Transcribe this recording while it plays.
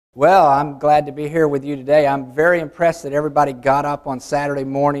Well, I'm glad to be here with you today. I'm very impressed that everybody got up on Saturday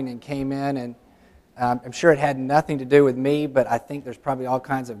morning and came in, and I'm sure it had nothing to do with me, but I think there's probably all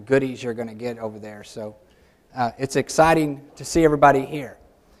kinds of goodies you're going to get over there. So it's exciting to see everybody here.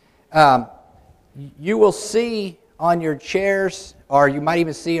 You will see on your chairs, or you might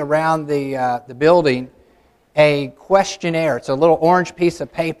even see around the building, a questionnaire. It's a little orange piece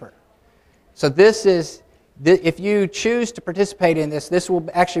of paper. So this is... If you choose to participate in this, this will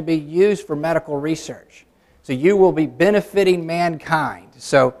actually be used for medical research. So you will be benefiting mankind.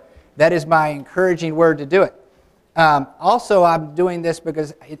 So that is my encouraging word to do it. Also, I'm doing this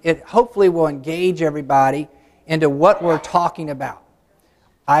because it hopefully will engage everybody into what we're talking about.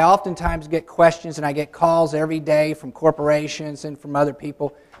 I oftentimes get questions and I get calls every day from corporations and from other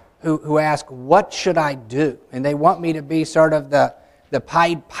people who ask, what should I do? And they want me to be sort of the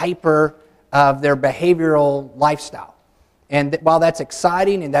Pied Piper of their behavioral lifestyle. And while that's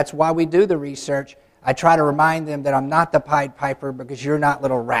exciting and that's why we do the research, I try to remind them that I'm not the Pied Piper because you're not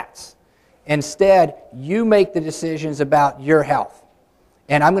little rats. Instead, you make the decisions about your health.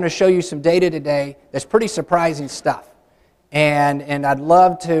 And I'm going to show you some data today that's pretty surprising stuff. And I'd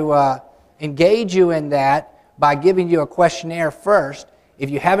love to engage you in that by giving you a questionnaire first. If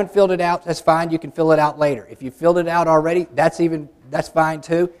you haven't filled it out, that's fine. You can fill it out later. If you filled it out already, that's fine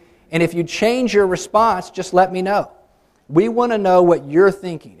too. And if you change your response, just let me know. We want to know what you're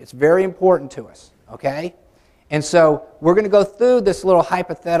thinking. It's very important to us, okay? And so we're going to go through this little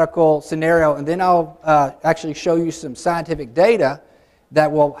hypothetical scenario, and then I'll actually show you some scientific data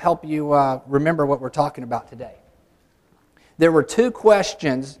that will help you remember what we're talking about today. There were two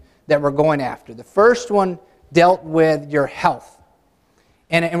questions that we're going after. The first one dealt with your health.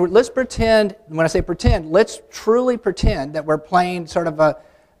 And let's pretend, when I say pretend, let's truly pretend that we're playing sort of a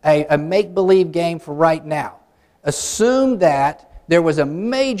make-believe game for right now. Assume that there was a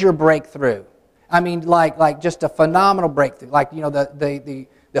major breakthrough. I mean, like just a phenomenal breakthrough, like, you know, the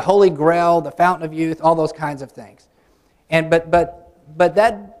Holy Grail, the Fountain of Youth, all those kinds of things. And but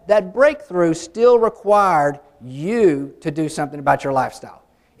that breakthrough still required you to do something about your lifestyle.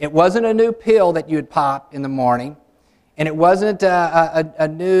 It wasn't a new pill that you'd pop in the morning, and it wasn't a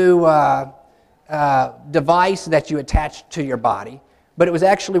new device that you attached to your body. But it was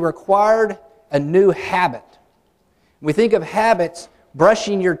actually required a new habit. When we think of habits,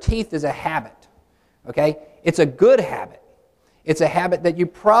 brushing your teeth is a habit. Okay? It's a good habit. It's a habit that you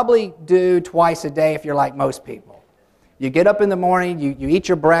probably do twice a day if you're like most people. You get up in the morning, you eat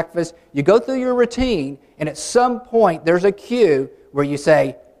your breakfast, you go through your routine, and at some point there's a cue where you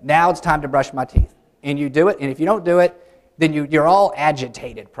say, now it's time to brush my teeth. And you do it, and if you don't do it, then you're all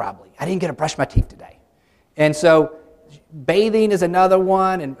agitated probably. I didn't get to brush my teeth today. And so bathing is another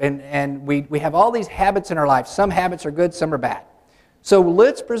one, and we have all these habits in our life. Some habits are good, some are bad. So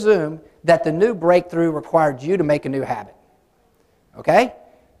let's presume that the new breakthrough required you to make a new habit. Okay?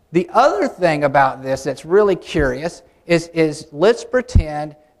 The other thing about this that's really curious is let's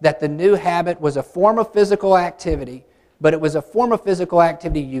pretend that the new habit was a form of physical activity, but it was a form of physical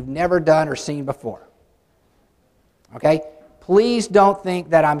activity you've never done or seen before. Okay? Please don't think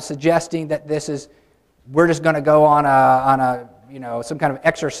that I'm suggesting that this is we're just going to go on a some kind of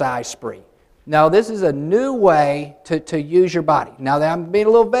exercise spree. No, this is a new way to use your body. Now, I'm being a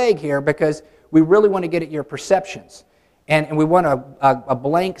little vague here because we really want to get at your perceptions. And we want a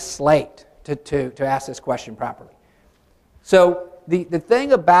blank slate to ask this question properly. So the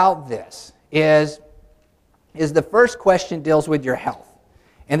thing about this is the first question deals with your health.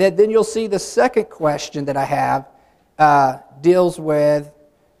 And then you'll see the second question that I have deals with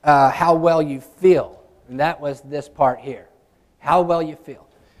how well you feel. And that was this part here. How well you feel.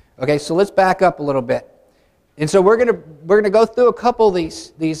 Okay, so let's back up a little bit. And so we're gonna go through a couple of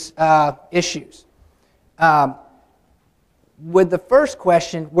these issues. With the first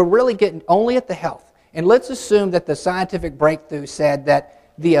question, we're really getting only at the health. And let's assume that the scientific breakthrough said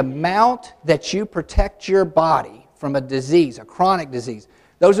that the amount that you protect your body from a disease, a chronic disease,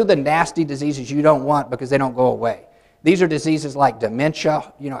 those are the nasty diseases you don't want because they don't go away. These are diseases like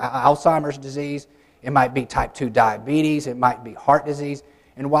dementia, Alzheimer's disease. It might be type 2 diabetes. It might be heart disease.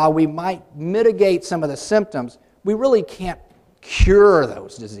 And while we might mitigate some of the symptoms, we really can't cure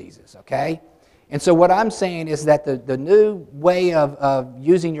those diseases, okay? And so what I'm saying is that the new way of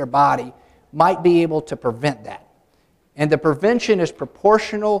using your body might be able to prevent that. And the prevention is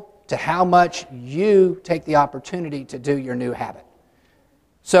proportional to how much you take the opportunity to do your new habit.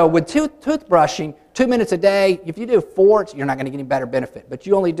 So with toothbrushing, 2 minutes a day, if you do 4, you're not going to get any better benefit. But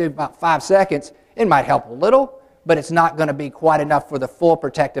you only do about 5 seconds, it might help a little, but it's not going to be quite enough for the full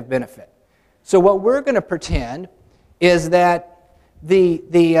protective benefit. So what we're going to pretend is that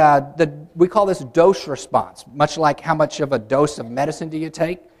we call this dose response, much like how much of a dose of medicine do you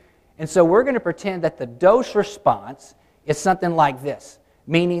take. And so we're going to pretend that the dose response is something like this,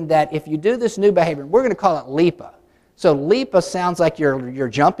 meaning that if you do this new behavior, we're going to call it LEPA. So LEPA sounds like you're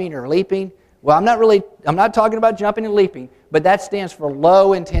jumping or leaping. Well, I'm not talking about jumping and leaping, but that stands for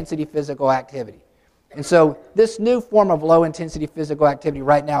low intensity physical activity. And so this new form of low intensity physical activity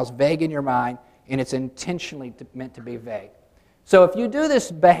right now is vague in your mind, and it's intentionally meant to be vague. So if you do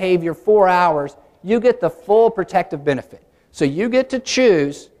this behavior 4 hours, you get the full protective benefit. So you get to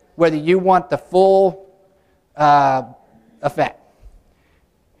choose whether you want the full effect.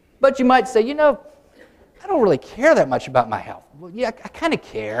 But you might say, I don't really care that much about my health. Well, yeah, I kind of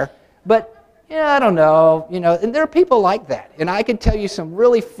care, but I don't know. And there are people like that. And I could tell you some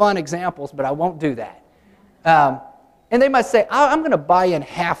really fun examples, but I won't do that. And they might say, I'm going to buy in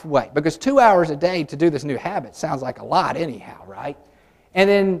halfway, because 2 hours a day to do this new habit sounds like a lot anyhow, right?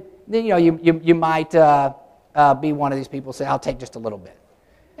 And then you might be one of these people who say, I'll take just a little bit.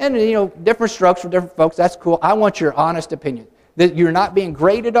 And different strokes for different folks. That's cool. I want your honest opinion. That you're not being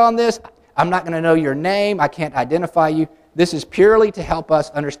graded on this. I'm not going to know your name. I can't identify you. This is purely to help us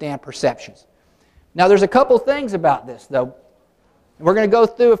understand perceptions. Now, there's a couple things about this, though. We're going to go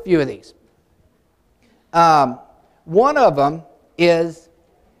through a few of these. One of them is,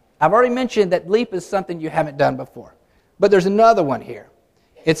 I've already mentioned that LEAP is something you haven't done before. But there's another one here.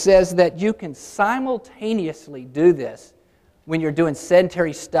 It says that you can simultaneously do this when you're doing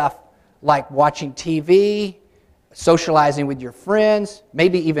sedentary stuff like watching TV, socializing with your friends,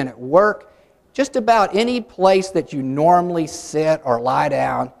 maybe even at work. Just about any place that you normally sit or lie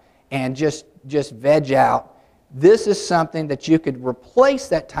down and just veg out. This is something that you could replace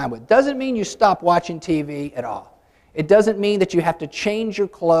that time with. Doesn't mean you stop watching TV at all. It doesn't mean that you have to change your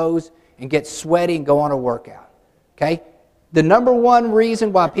clothes and get sweaty and go on a workout. Okay? The number one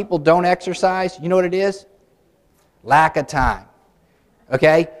reason why people don't exercise, you know what it is? Lack of time.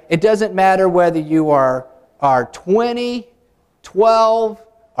 Okay? It doesn't matter whether you are 20, 12,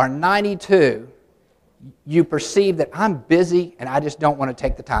 or 92. You perceive that I'm busy and I just don't want to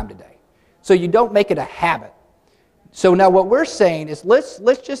take the time today. So you don't make it a habit. So now what we're saying is let's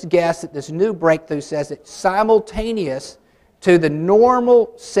just guess that this new breakthrough says that simultaneous to the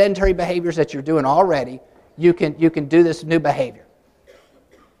normal sedentary behaviors that you're doing already, you can do this new behavior.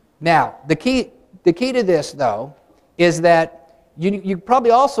 Now, the key to this, though, is that you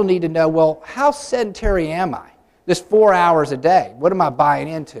probably also need to know, well, how sedentary am I? This 4 hours a day, what am I buying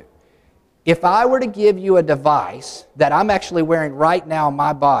into? If I were to give you a device that I'm actually wearing right now on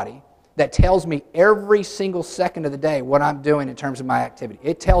my body that tells me every single second of the day what I'm doing in terms of my activity.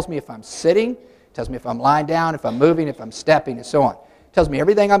 It tells me if I'm sitting, it tells me if I'm lying down, if I'm moving, if I'm stepping, and so on. It tells me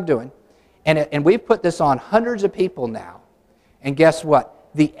everything I'm doing. And we've put this on hundreds of people now. And guess what?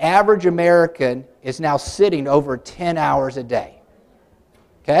 The average American is now sitting over 10 hours a day.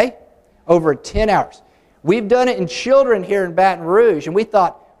 Okay? Over 10 hours. We've done it in children here in Baton Rouge, and we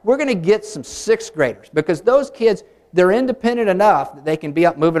thought we're going to get some 6th graders because those kids, they're independent enough that they can be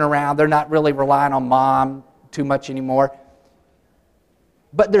up moving around. They're not really relying on mom too much anymore.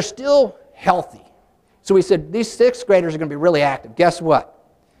 But they're still healthy. So we said, these 6th graders are going to be really active. Guess what?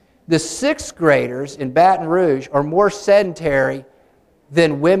 The 6th graders in Baton Rouge are more sedentary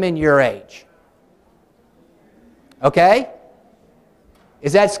than women your age. Okay?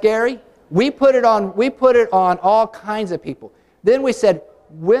 Is that scary? We put it on all kinds of people. Then we said,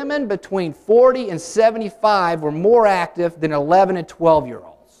 women between 40 and 75 were more active than 11 and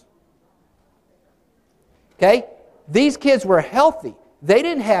 12-year-olds. Okay? These kids were healthy. They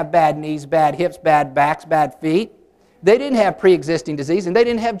didn't have bad knees, bad hips, bad backs, bad feet. They didn't have pre-existing disease, and they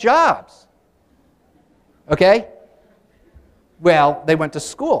didn't have jobs. Okay? Well, they went to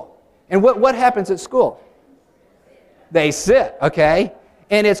school. And what happens at school? They sit, okay?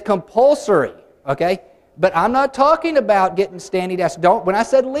 And it's compulsory, okay? But I'm not talking about getting standing desks. When I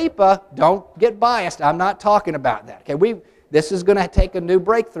said LEPA, don't get biased. I'm not talking about that. Okay, this is going to take a new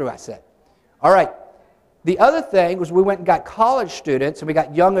breakthrough, I said. All right. The other thing was we went and got college students and we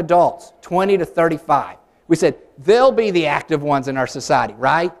got young adults, 20 to 35. We said, they'll be the active ones in our society,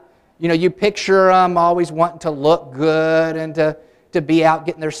 right? You know, you picture them always wanting to look good and to be out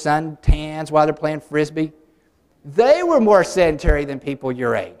getting their suntans while they're playing Frisbee. They were more sedentary than people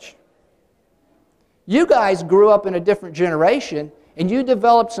your age. You guys grew up in a different generation and you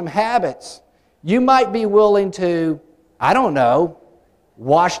developed some habits. You might be willing to, I don't know,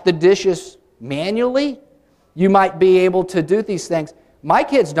 wash the dishes manually. You might be able to do these things. My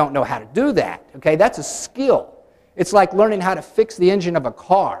kids don't know how to do that. Okay, that's a skill. It's like learning how to fix the engine of a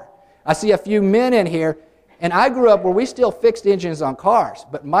car. I see a few men in here, And I grew up where we still fixed engines on cars,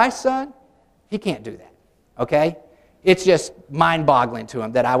 but my son, he can't do that, okay? It's just mind-boggling to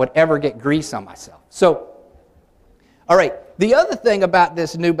him that I would ever get grease on myself. So, all right, the other thing about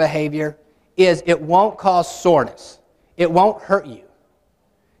this new behavior is it won't cause soreness. It won't hurt you.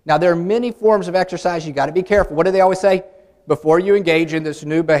 Now, there are many forms of exercise. You've got to be careful. What do they always say? Before you engage in this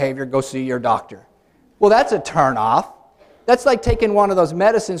new behavior, go see your doctor. Well, that's a turn-off. That's like taking one of those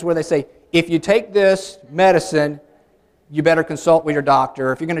medicines where they say, if you take this medicine, you better consult with your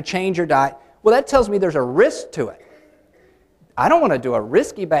doctor. If you're going to change your diet, well, that tells me there's a risk to it. I don't want to do a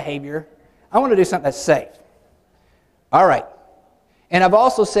risky behavior. I want to do something that's safe. All right. And I've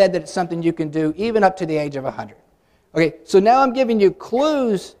also said that it's something you can do even up to the age of 100. Okay, so now I'm giving you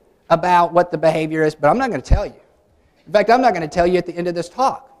clues about what the behavior is, but I'm not going to tell you. In fact, I'm not going to tell you at the end of this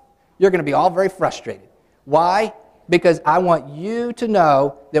talk. You're going to be all very frustrated. Why? Because I want you to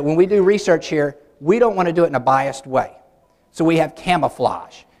know that when we do research here, we don't want to do it in a biased way. So we have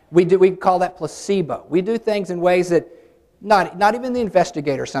camouflage. We call that placebo. We do things in ways that not even the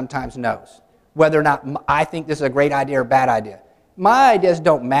investigator sometimes knows whether or not I think this is a great idea or a bad idea. My ideas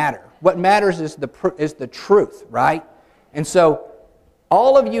don't matter. What matters is the truth, right? And so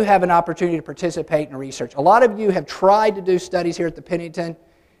all of you have an opportunity to participate in research. A lot of you have tried to do studies here at the Pennington,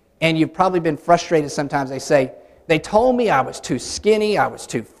 and you've probably been frustrated sometimes. They say, they told me I was too skinny, I was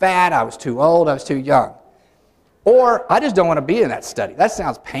too fat, I was too old, I was too young. Or I just don't want to be in that study. That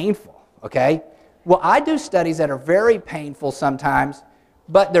sounds painful, okay? Well, I do studies that are very painful sometimes,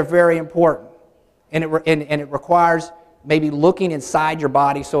 but they're very important. And it requires maybe looking inside your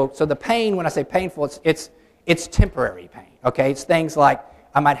body. So the pain, when I say painful, it's temporary pain, okay? It's things like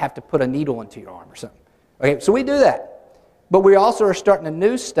I might have to put a needle into your arm or something. Okay, so we do that. But we also are starting a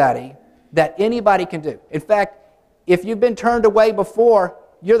new study that anybody can do. In fact, if you've been turned away before,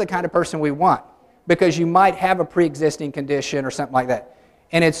 you're the kind of person we want because you might have a pre-existing condition or something like that.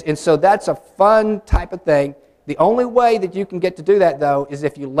 And so that's a fun type of thing. The only way that you can get to do that, though, is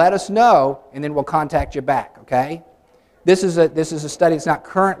if you let us know, and then we'll contact you back, okay? This is a study that's not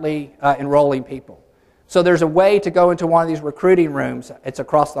currently enrolling people. So there's a way to go into one of these recruiting rooms. It's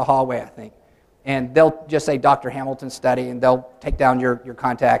across the hallway, I think. And they'll just say Dr. Hamilton study, and they'll take down your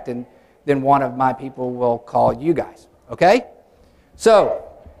contact, and then one of my people will call you guys, okay? So,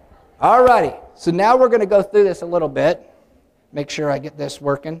 all righty. So now we're going to go through this a little bit. Make sure I get this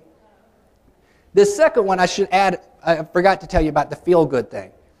working. This second one I should add, I forgot to tell you about the feel-good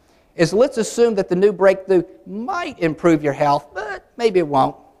thing, is let's assume that the new breakthrough might improve your health, but maybe it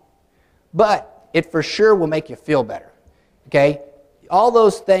won't. But it for sure will make you feel better, okay? All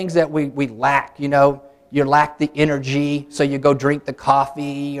those things that we lack, you know, you lack the energy, so you go drink the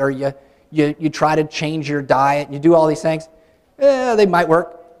coffee, or you try to change your diet, and you do all these things. They might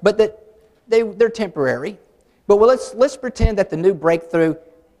work, but they're temporary. But let's pretend that the new breakthrough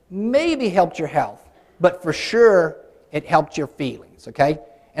maybe helped your health, but for sure it helped your feelings, okay?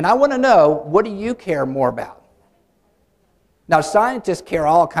 And I want to know, what do you care more about? Now, scientists care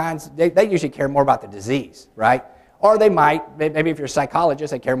all kinds. They usually care more about the disease, right? Or they might, maybe if you're a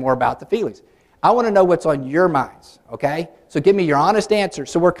psychologist, they care more about the feelings. I want to know what's on your minds, okay? So give me your honest answer.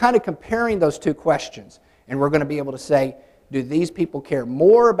 So we're kind of comparing those two questions, and we're going to be able to say, do these people care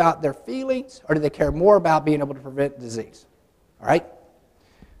more about their feelings, or do they care more about being able to prevent disease? All right?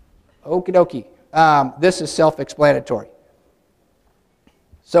 Okie dokie. This is self-explanatory.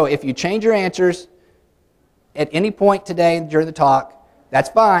 So if you change your answers at any point today during the talk, that's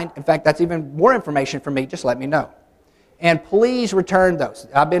fine. In fact, that's even more information for me. Just let me know. And please return those.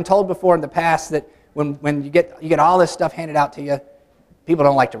 I've been told before in the past that when you get all this stuff handed out to you, people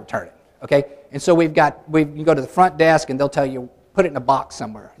don't like to return it. Okay? And so you can go to the front desk and they'll tell you, put it in a box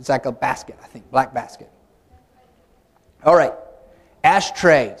somewhere. It's like a basket, I think, black basket. All right.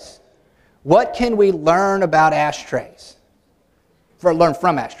 Ashtrays. What can we learn about ashtrays? Learn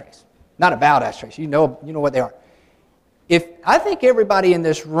from ashtrays. Not about ashtrays. You know what they are. I think everybody in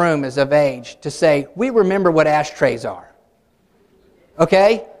this room is of age to say, we remember what ashtrays are.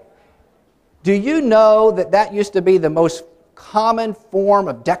 Okay? Do you know that used to be the most common form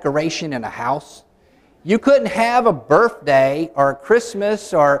of decoration in a house? You couldn't have a birthday or a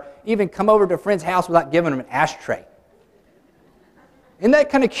Christmas or even come over to a friend's house without giving them an ashtray. Isn't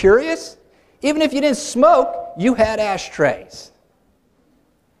that kind of curious? Even if you didn't smoke, you had ashtrays.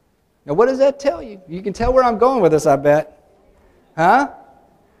 Now, what does that tell you? You can tell where I'm going with this, I bet. Huh?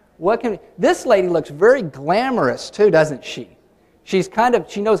 This lady looks very glamorous too, doesn't she? She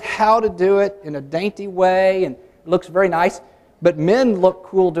knows how to do it in a dainty way and looks very nice. But men look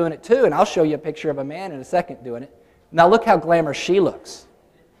cool doing it too, and I'll show you a picture of a man in a second doing it. Now look how glamorous she looks.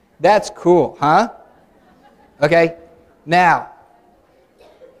 That's cool, huh? Okay? Now,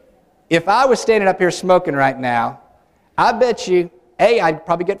 if I was standing up here smoking right now, I bet you, I'd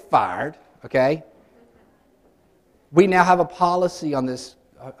probably get fired, okay? We now have a policy on this.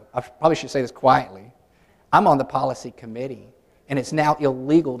 I probably should say this quietly. I'm on the policy committee, and it's now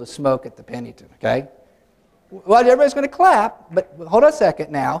illegal to smoke at the Pennington, okay? Well, everybody's going to clap, but hold on a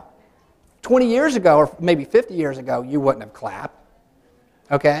second now. 20 years ago, or maybe 50 years ago, you wouldn't have clapped,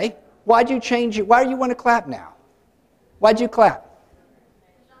 okay? Why'd you change it? Why do you want to clap now? Why'd you clap?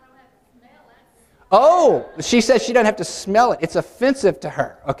 Oh, she says she doesn't have to smell it. It's offensive to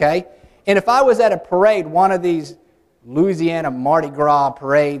her, okay? And if I was at a parade, one of these Louisiana Mardi Gras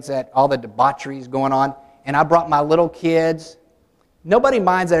parades that all the debaucheries going on, and I brought my little kids, nobody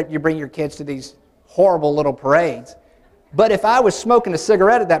minds that you bring your kids to these horrible little parades. But if I was smoking a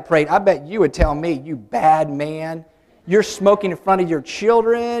cigarette at that parade, I bet you would tell me, you bad man, you're smoking in front of your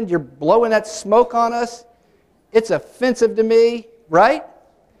children, you're blowing that smoke on us. It's offensive to me, right?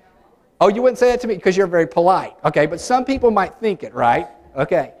 Oh, you wouldn't say that to me because you're very polite. Okay, but some people might think it, right?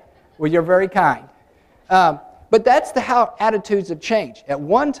 Okay, well, you're very kind. But that's how attitudes have changed. At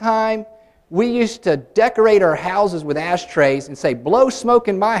one time, we used to decorate our houses with ashtrays and say, blow smoke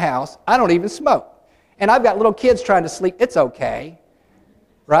in my house. I don't even smoke. And I've got little kids trying to sleep. It's okay.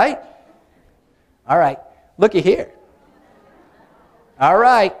 Right? All right. Looky here. All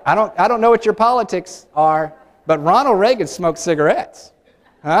right. I don't know what your politics are, but Ronald Reagan smoked cigarettes.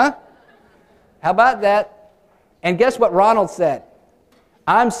 Huh? How about that? And guess what Ronald said?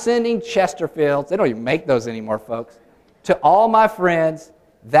 I'm sending Chesterfields, they don't even make those anymore, folks, to all my friends.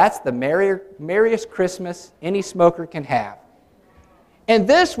 That's the merriest Christmas any smoker can have. And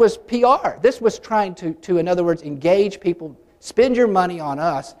this was PR. This was trying to, in other words, engage people, spend your money on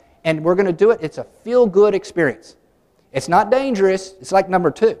us, and we're going to do it. It's a feel-good experience. It's not dangerous. It's like number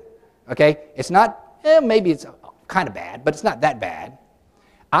 2, okay? It's not, maybe it's kind of bad, but it's not that bad.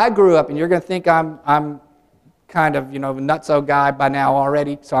 I grew up, and you're going to think I'm kind of, a nutso guy by now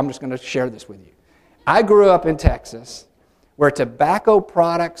already, so I'm just going to share this with you. I grew up in Texas where tobacco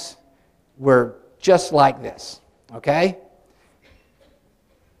products were just like this, okay?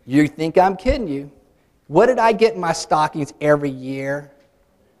 You think I'm kidding you. What did I get in my stockings every year?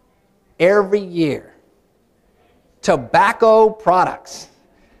 Every year. Tobacco products.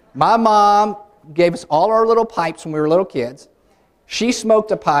 My mom gave us all our little pipes when we were little kids. She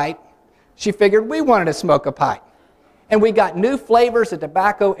smoked a pipe. She figured we wanted to smoke a pipe. And we got new flavors of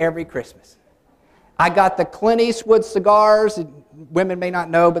tobacco every Christmas. I got the Clint Eastwood cigars. Women may not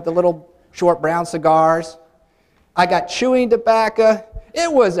know, but the little short brown cigars. I got chewing tobacco.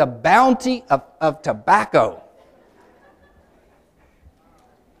 It was a bounty of tobacco.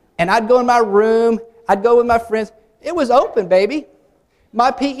 And I'd go in my room. I'd go with my friends. It was open, baby.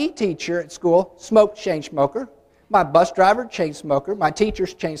 My PE teacher at school smoked chain smoker. My bus driver, chain smoker. My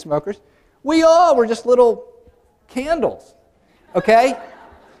teachers, chain smokers. We all were just little candles, okay?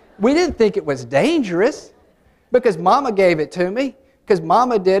 We didn't think it was dangerous because Mama gave it to me, because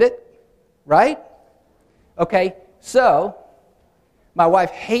Mama did it, right? Okay, so my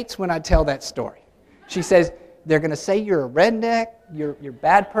wife hates when I tell that story. She says, they're going to say you're a redneck, you're a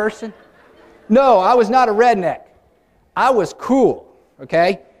bad person. No, I was not a redneck. I was cool,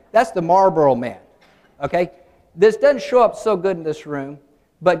 okay? That's the Marlboro man, okay? This doesn't show up so good in this room,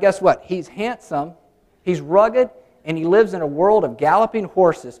 but guess what? He's handsome, he's rugged, and he lives in a world of galloping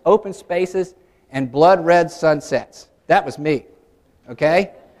horses, open spaces, and blood-red sunsets. That was me,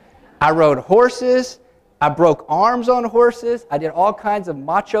 okay? I rode horses, I broke arms on horses, I did all kinds of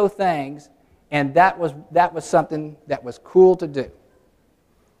macho things, and that was something that was cool to do.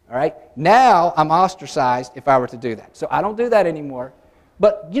 All right? Now I'm ostracized if I were to do that. So I don't do that anymore.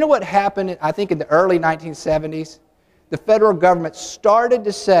 But you know what happened, I think in the early 1970s? The federal government started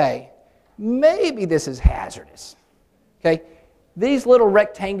to say, maybe this is hazardous. Okay? These little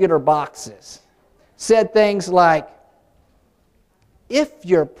rectangular boxes said things like, if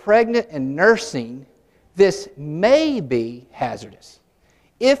you're pregnant and nursing, this may be hazardous.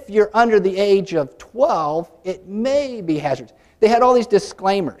 If you're under the age of 12, it may be hazardous. They had all these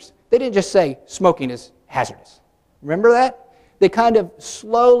disclaimers. They didn't just say smoking is hazardous. Remember that? They kind of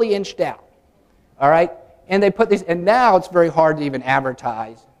slowly inched out. All right? And they put these, and now it's very hard to even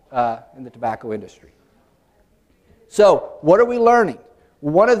advertise in the tobacco industry. So, what are we learning?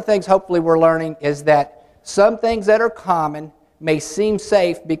 One of the things hopefully we're learning is that some things that are common may seem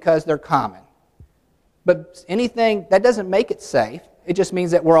safe because they're common. But anything, that doesn't make it safe. It just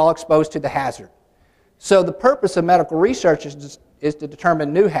means that we're all exposed to the hazard. So the purpose of medical research is to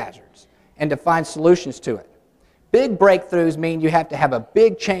determine new hazards and to find solutions to it. Big breakthroughs mean you have to have a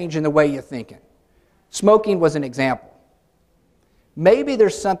big change in the way you're thinking. Smoking was an example. Maybe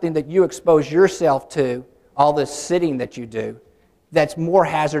there's something that you expose yourself to, all this sitting that you do, that's more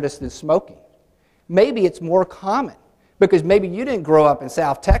hazardous than smoking. Maybe it's more common because maybe you didn't grow up in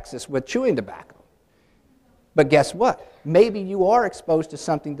South Texas with chewing tobacco. But guess what? Maybe you are exposed to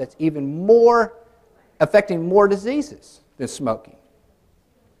something that's even more, affecting more diseases than smoking.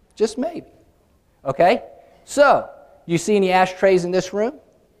 Just maybe. Okay? So, you see any ashtrays in this room?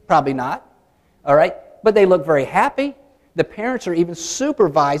 Probably not. All right? But they look very happy. The parents are even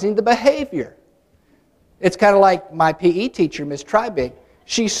supervising the behavior. It's kind of like my PE teacher, Miss Trybig.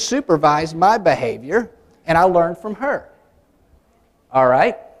 She supervised my behavior, and I learned from her. All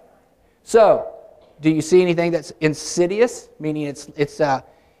right? So, do you see anything that's insidious? Meaning it's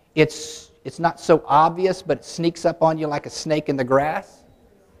not so obvious, but it sneaks up on you like a snake in the grass?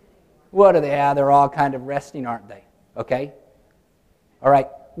 What are they? They're all kind of resting, aren't they? Okay? All right.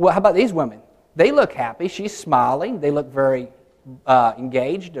 Well, how about these women? They look happy. She's smiling. They look very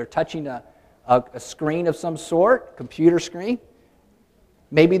engaged. They're touching a screen of some sort, computer screen.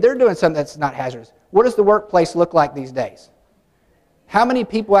 Maybe they're doing something that's not hazardous. What does the workplace look like these days? How many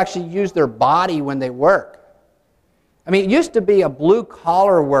people actually use their body when they work? I mean, it used to be a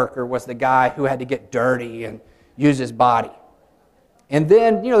blue-collar worker was the guy who had to get dirty and use his body. And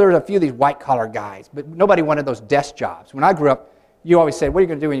then, there were a few of these white-collar guys, but nobody wanted those desk jobs. When I grew up, you always said, what are you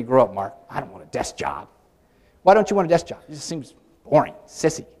going to do when you grow up, Mark? I don't want a desk job. Why don't you want a desk job? It just seems boring,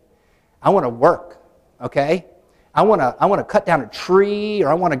 sissy. I want to work, okay? I want to cut down a tree, or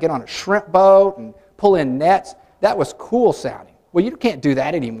I want to get on a shrimp boat and pull in nets. That was cool sounding. Well, you can't do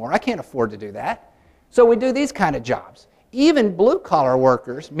that anymore. I can't afford to do that. So we do these kind of jobs. Even blue-collar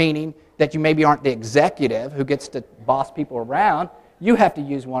workers, meaning that you maybe aren't the executive who gets to boss people around, you have to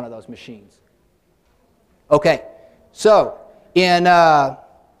use one of those machines. Okay, so in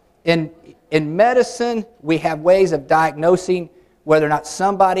medicine, we have ways of diagnosing whether or not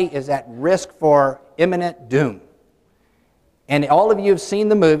somebody is at risk for imminent doom. And all of you have seen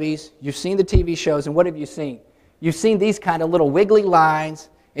the movies, you've seen the TV shows, and what have you seen? You've seen these kind of little wiggly lines.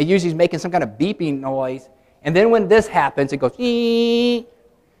 It usually is making some kind of beeping noise. And then when this happens, it goes, ee.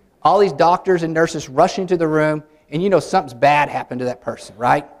 All these doctors and nurses rush into the room, and something's bad happened to that person,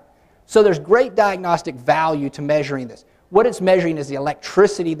 right? So there's great diagnostic value to measuring this. What it's measuring is the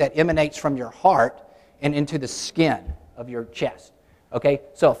electricity that emanates from your heart and into the skin of your chest. Okay?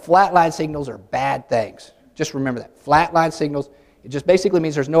 So flatline signals are bad things. Just remember that. Flatline signals, it just basically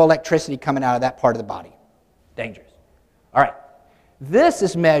means there's no electricity coming out of that part of the body. Dangerous. All right. This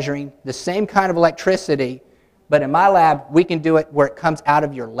is measuring the same kind of electricity, but in my lab, we can do it where it comes out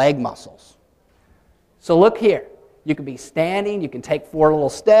of your leg muscles. So look here. You can be standing, you can take 4 little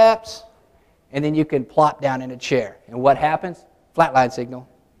steps, and then you can plop down in a chair. And what happens? Flatline signal.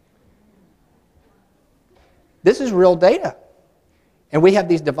 This is real data. And we have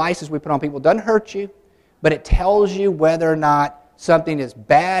these devices we put on people. It doesn't hurt you, but it tells you whether or not something is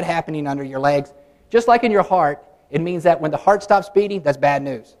bad happening under your legs. Just like in your heart, it means that when the heart stops beating, that's bad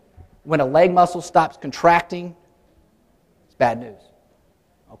news. When a leg muscle stops contracting, it's bad news.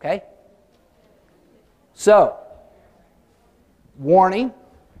 Okay? So, warning,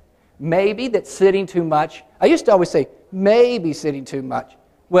 maybe that sitting too much. I used to always say, maybe sitting too much.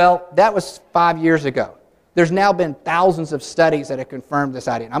 Well, that was 5 years ago. There's now been thousands of studies that have confirmed this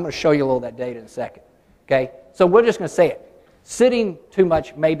idea. And I'm going to show you a little of that data in a second. Okay? So we're just going to say it. Sitting too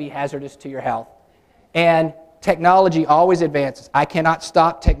much may be hazardous to your health. And technology always advances. I cannot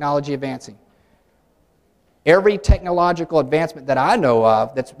stop technology advancing. Every technological advancement that I know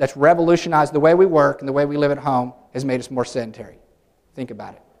of that's revolutionized the way we work and the way we live at home has made us more sedentary. Think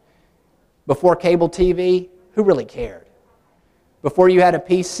about it. Before cable TV, who really cared? Before you had a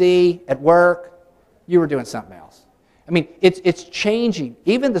PC at work, you were doing something else. I mean, it's changing.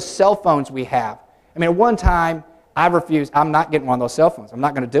 Even the cell phones we have. I mean, at one time, I refused. I'm not getting one of those cell phones. I'm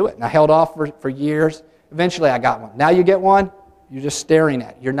not going to do it. And I held off for years. Eventually, I got one. Now you get one, you're just staring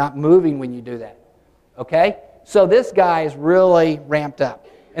at it. You're not moving when you do that. Okay? So this guy is really ramped up.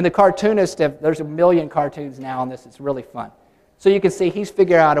 And the cartoonists there's 1 million cartoons now on this. It's really fun. So you can see he's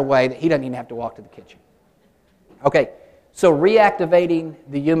figured out a way that he doesn't even have to walk to the kitchen. Okay, so reactivating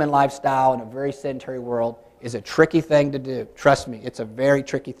the human lifestyle in a very sedentary world is a tricky thing to do. Trust me, it's a very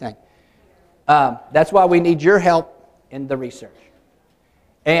tricky thing. That's why we need your help in the research.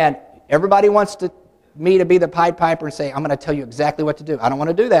 And everybody wants me to be the Pied Piper and say, I'm going to tell you exactly what to do. I don't want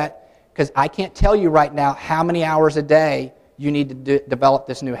to do that because I can't tell you right now how many hours a day you need to develop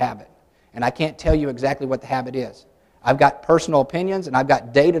this new habit. And I can't tell you exactly what the habit is. I've got personal opinions and I've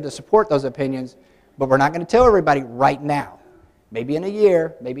got data to support those opinions, but we're not going to tell everybody right now. Maybe in a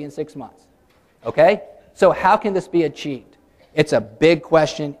year, maybe in 6 months. Okay? So how can this be achieved? It's a big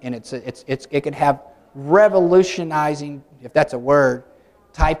question, and it can have revolutionizing, if that's a word,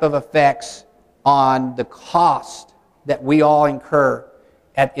 type of effects on the cost that we all incur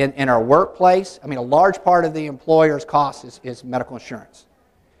in our workplace. I mean, a large part of the employer's cost is medical insurance.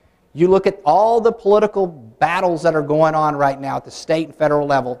 You look at all the political battles that are going on right now at the state and federal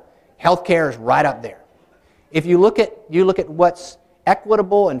level, healthcare is right up there. If you look at what's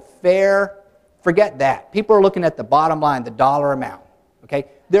equitable and fair, forget that. People are looking at the bottom line, the dollar amount. Okay?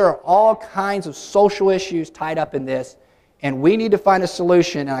 There are all kinds of social issues tied up in this, and we need to find a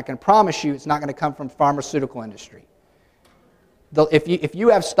solution, and I can promise you it's not going to come from the pharmaceutical industry. If you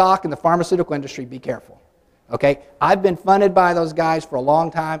have stock in the pharmaceutical industry, be careful. Okay? I've been funded by those guys for a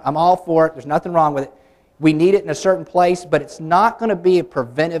long time. I'm all for it. There's nothing wrong with it. We need it in a certain place, but it's not going to be a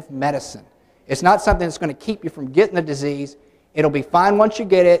preventive medicine. It's not something that's going to keep you from getting the disease. It'll be fine once you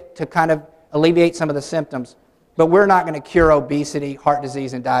get it to kind of alleviate some of the symptoms, but we're not going to cure obesity, heart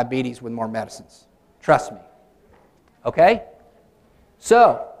disease, and diabetes with more medicines. Trust me. Okay?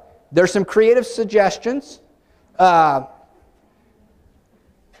 So, there's some creative suggestions.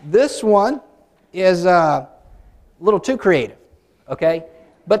 This one is a little too creative, okay?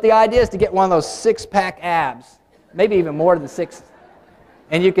 But the idea is to get one of those six-pack abs, maybe even more than six.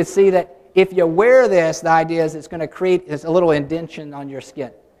 And you can see that if you wear this, the idea is it's going to create a little indentation on your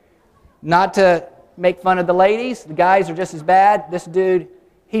skin. Not to make fun of the ladies, the guys are just as bad. This dude,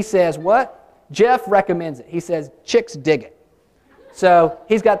 he says, what? Jeff recommends it. He says, chicks dig it. So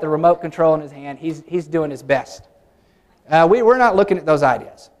he's got the remote control in his hand. He's doing his best. We're not looking at those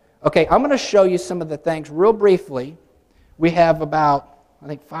ideas. Okay, I'm going to show you some of the things real briefly. We have about, I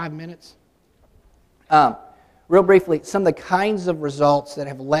think, 5 minutes. Real briefly, some of the kinds of results that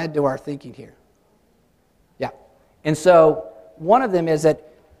have led to our thinking here. Yeah. And so one of them is that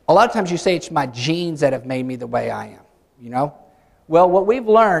a lot of times you say it's my genes that have made me the way I am, you know? Well, what we've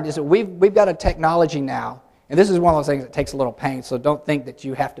learned is that we've got a technology now, and this is one of those things that takes a little pain, so don't think that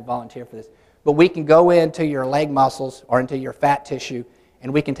you have to volunteer for this. But we can go into your leg muscles or into your fat tissue,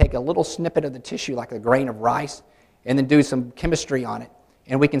 and we can take a little snippet of the tissue, like a grain of rice, and then do some chemistry on it.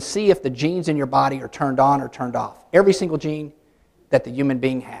 And we can see if the genes in your body are turned on or turned off. Every single gene that the human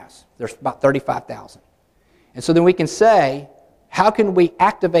being has. There's about 35,000. And so then we can say, how can we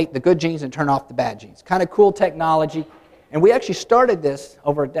activate the good genes and turn off the bad genes? Kind of cool technology. And we actually started this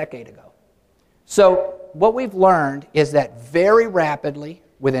over a decade ago. So what we've learned is that very rapidly,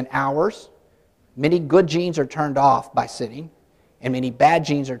 within hours, many good genes are turned off by sitting, and many bad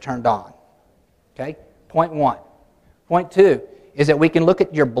genes are turned on. Okay? Point one. Point two is that we can look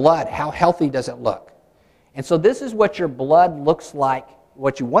at your blood. How healthy does it look? And so this is what your blood looks like,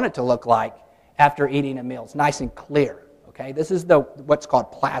 what you want it to look like after eating a meal. It's nice and clear. Okay? This is what's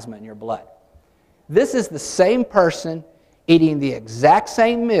called plasma in your blood. This is the same person eating the exact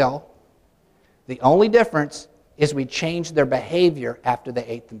same meal. The only difference is we changed their behavior after they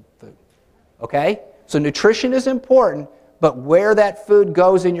ate the food. Okay? So nutrition is important, but where that food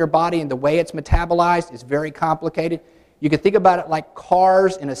goes in your body and the way it's metabolized is very complicated. You can think about it like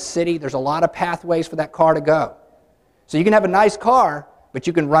cars in a city. There's a lot of pathways for that car to go. So you can have a nice car, but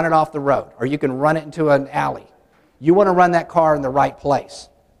you can run it off the road, or you can run it into an alley. You want to run that car in the right place.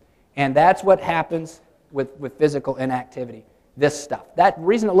 And that's what happens with physical inactivity, this stuff. That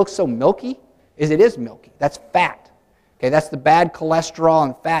reason it looks so milky is it is milky. That's fat. Okay, that's the bad cholesterol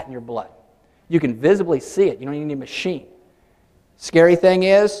and fat in your blood. You can visibly see it. You don't need a machine. Scary thing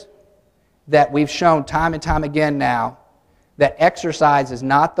is that we've shown time and time again now that exercise is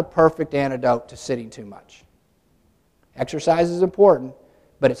not the perfect antidote to sitting too much. Exercise is important,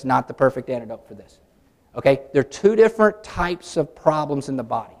 but it's not the perfect antidote for this. Okay? There are two different types of problems in the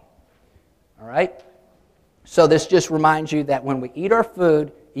body. All right? So this just reminds you that when we eat our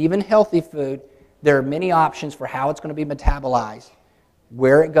food, even healthy food, there are many options for how it's going to be metabolized,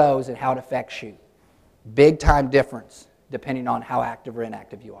 where it goes, and how it affects you. Big time difference depending on how active or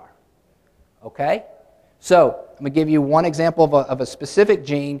inactive you are. Okay? So I'm going to give you one example of a specific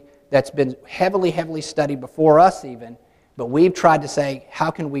gene that's been heavily, heavily studied before us even, but we've tried to say, how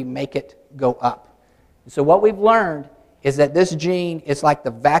can we make it go up? And so what we've learned is that this gene is like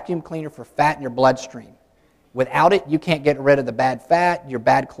the vacuum cleaner for fat in your bloodstream. Without it, you can't get rid of the bad fat. Your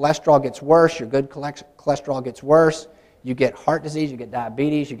bad cholesterol gets worse. Your good cholesterol gets worse. You get heart disease. You get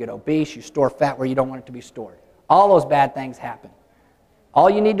diabetes. You get obese. You store fat where you don't want it to be stored. All those bad things happen. All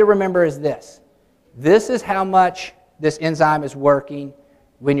you need to remember is this. This is how much this enzyme is working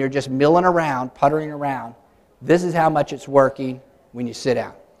when you're just milling around, puttering around. This is how much it's working when you sit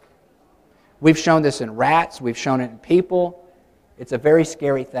down. We've shown this in rats. We've shown it in people. It's a very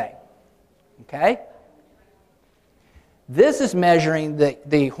scary thing. Okay? This is measuring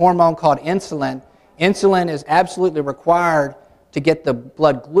the hormone called insulin. Insulin is absolutely required to get the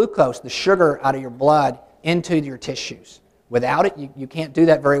blood glucose, the sugar out of your blood, into your tissues. Without it, you can't do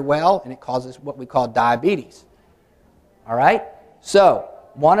that very well, and it causes what we call diabetes. All right? So,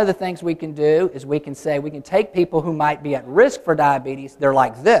 one of the things we can do is we can take people who might be at risk for diabetes, they're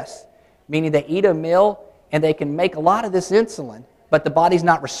like this, meaning they eat a meal and they can make a lot of this insulin, but the body's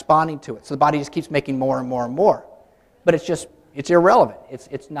not responding to it. So the body just keeps making more and more and more. But it's irrelevant.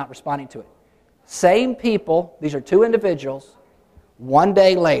 It's not responding to it. Same people, these are two individuals, one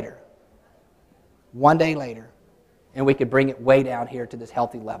day later, and we could bring it way down here to this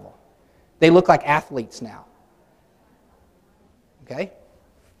healthy level. They look like athletes now. Okay?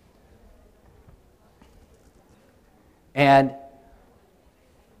 And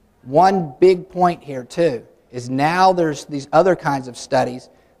one big point here, too, is now there's these other kinds of studies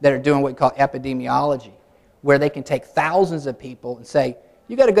that are doing what we call epidemiology, where they can take thousands of people and say,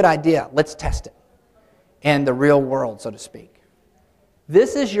 you got a good idea, let's test it in the real world, so to speak.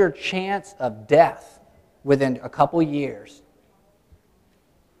 This is your chance of death within a couple years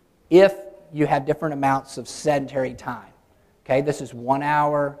if you have different amounts of sedentary time. Okay, this is 1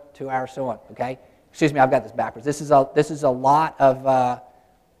 hour, 2 hours, so on. Okay, excuse me, I've got this backwards. This is a lot of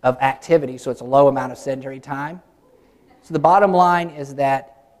activity, so it's a low amount of sedentary time. So the bottom line is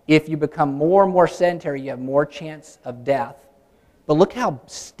that if you become more and more sedentary, you have more chance of death. But look how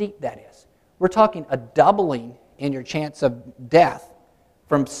steep that is. We're talking a doubling in your chance of death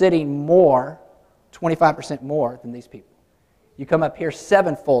from sitting more, 25% more than these people. You come up here,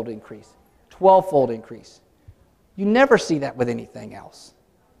 7-fold increase, 12-fold increase. You never see that with anything else.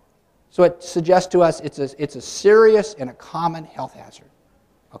 So it suggests to us it's a serious and a common health hazard.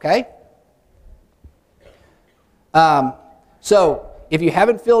 Okay? So if you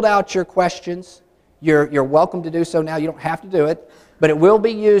haven't filled out your questions, you're welcome to do so now. You don't have to do it, but it will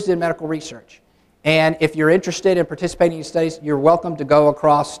be used in medical research. And if you're interested in participating in studies, you're welcome to go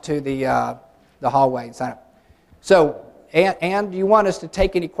across to the hallway and sign up. So, Ann, do you want us to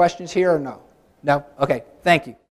take any questions here or no? No? Okay, thank you.